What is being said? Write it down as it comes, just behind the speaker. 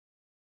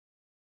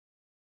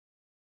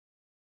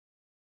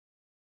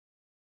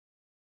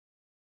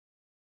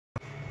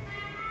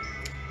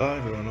Hi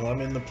everyone, well,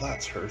 I'm in the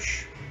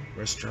Platzhirsch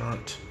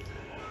restaurant.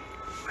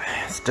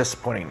 It's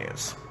disappointing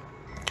news.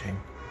 Okay.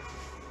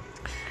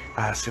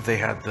 I asked if they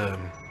had the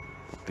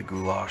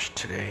goulash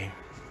today.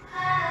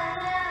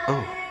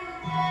 Oh.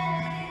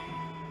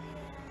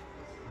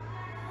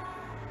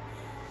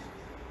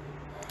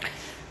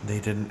 They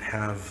didn't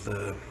have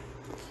the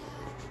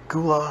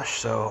goulash,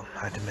 so I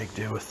had to make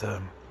do with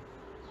I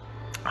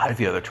had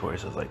the other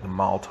choices like the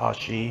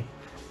maltashi.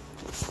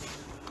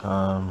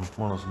 What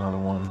was another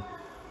one?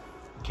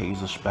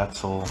 Käse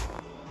Schnitzel.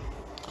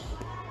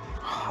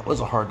 It was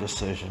a hard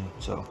decision,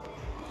 so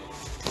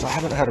I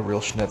haven't had a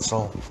real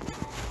schnitzel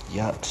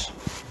yet. So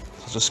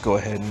I'll just go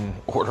ahead and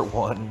order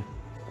one.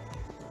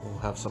 We'll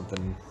have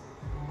something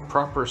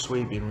proper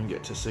sweeping when we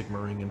get to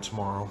Sigmaringen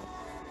tomorrow.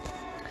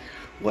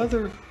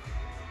 The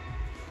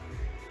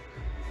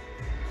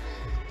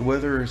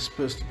weather is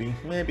supposed to be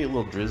maybe a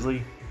little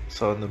drizzly,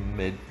 so in the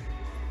mid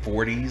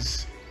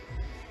 40s.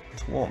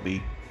 It won't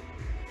be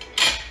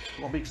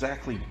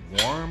exactly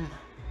warm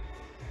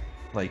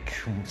like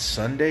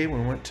Sunday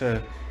when we went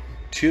to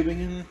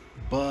Tübingen,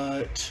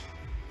 but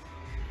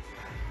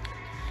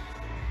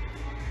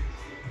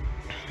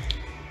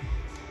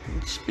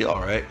it's be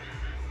all right.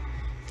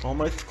 All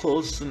my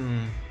clothes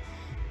and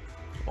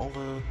all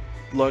the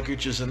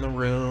luggage is in the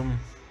room.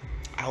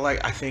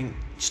 I think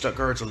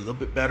Stuttgart's a little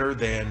bit better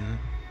than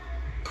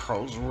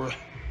Karlsruhe.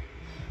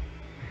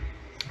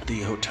 The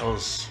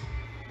hotels,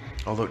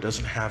 although it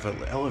doesn't have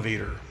an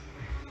elevator,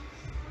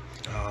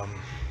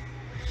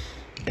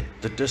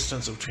 the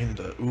distance between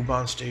the U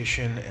Bahn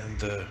station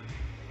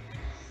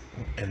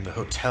and the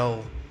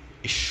hotel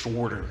is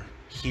shorter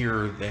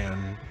here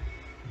than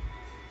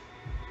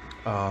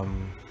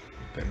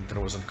it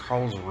was in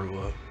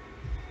Karlsruhe.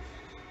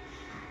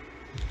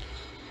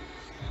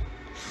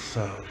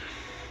 So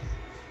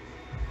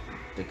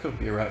they could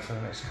be alright for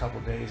the next couple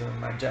of days,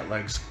 and my jet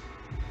lag's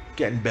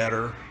getting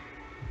better.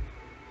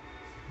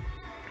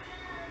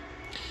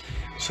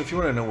 So if you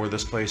want to know where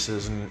this place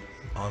is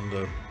on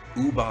the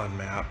U Bahn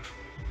map,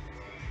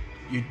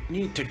 you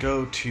need to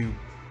go to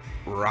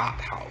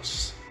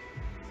Rathaus.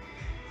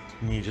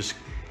 And you just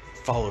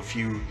follow a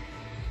few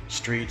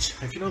streets.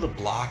 If you know the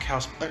block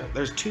house,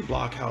 there's two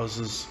block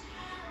houses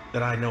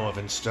that I know of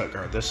in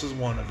Stuttgart. This is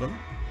one of them,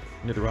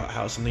 near the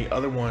Rathaus, and the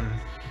other one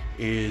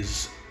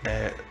is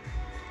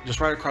just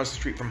right across the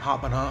street from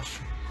Hauptbahnhof.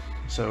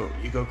 So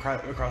you go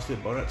across the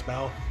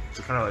Bonnetsbau,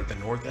 so kind of like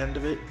the north end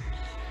of it.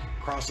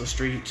 Across the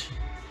street,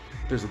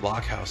 there's a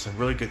block house and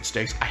really good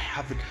steaks. I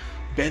haven't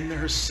been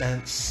there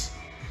since.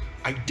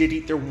 I did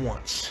eat there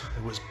once.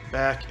 It was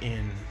back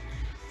in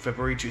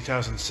February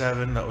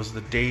 2007. That was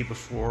the day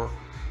before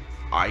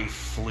I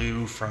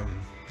flew from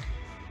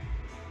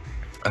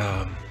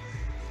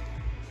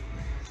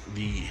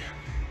the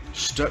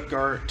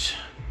Stuttgart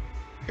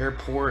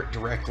airport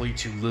directly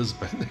to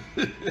Lisbon.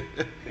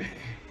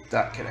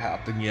 That could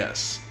happen,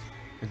 yes.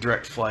 A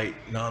direct flight,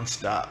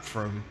 non-stop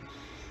from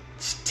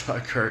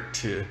Stuttgart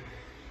to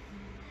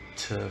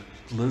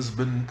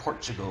Lisbon,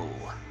 Portugal.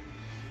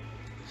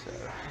 So,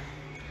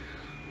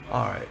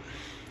 all right.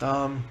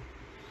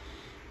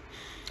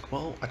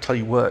 Well, I tell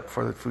you what,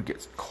 before the food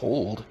gets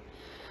cold,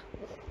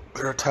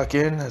 better tuck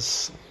in,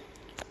 as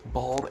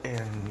Bald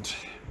and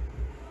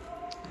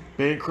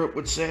Bankrupt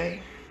would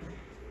say.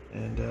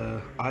 And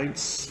ein,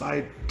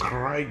 zwei,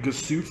 drei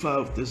Gesufe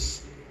of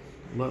this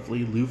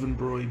lovely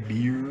Löwenbräu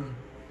beer.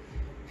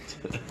 It's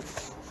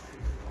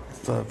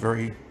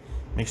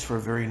makes for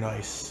a very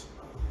nice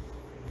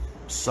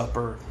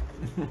supper.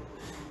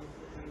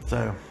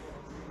 So,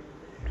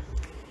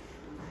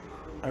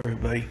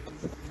 everybody,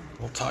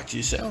 we'll talk to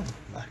you soon.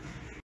 Bye.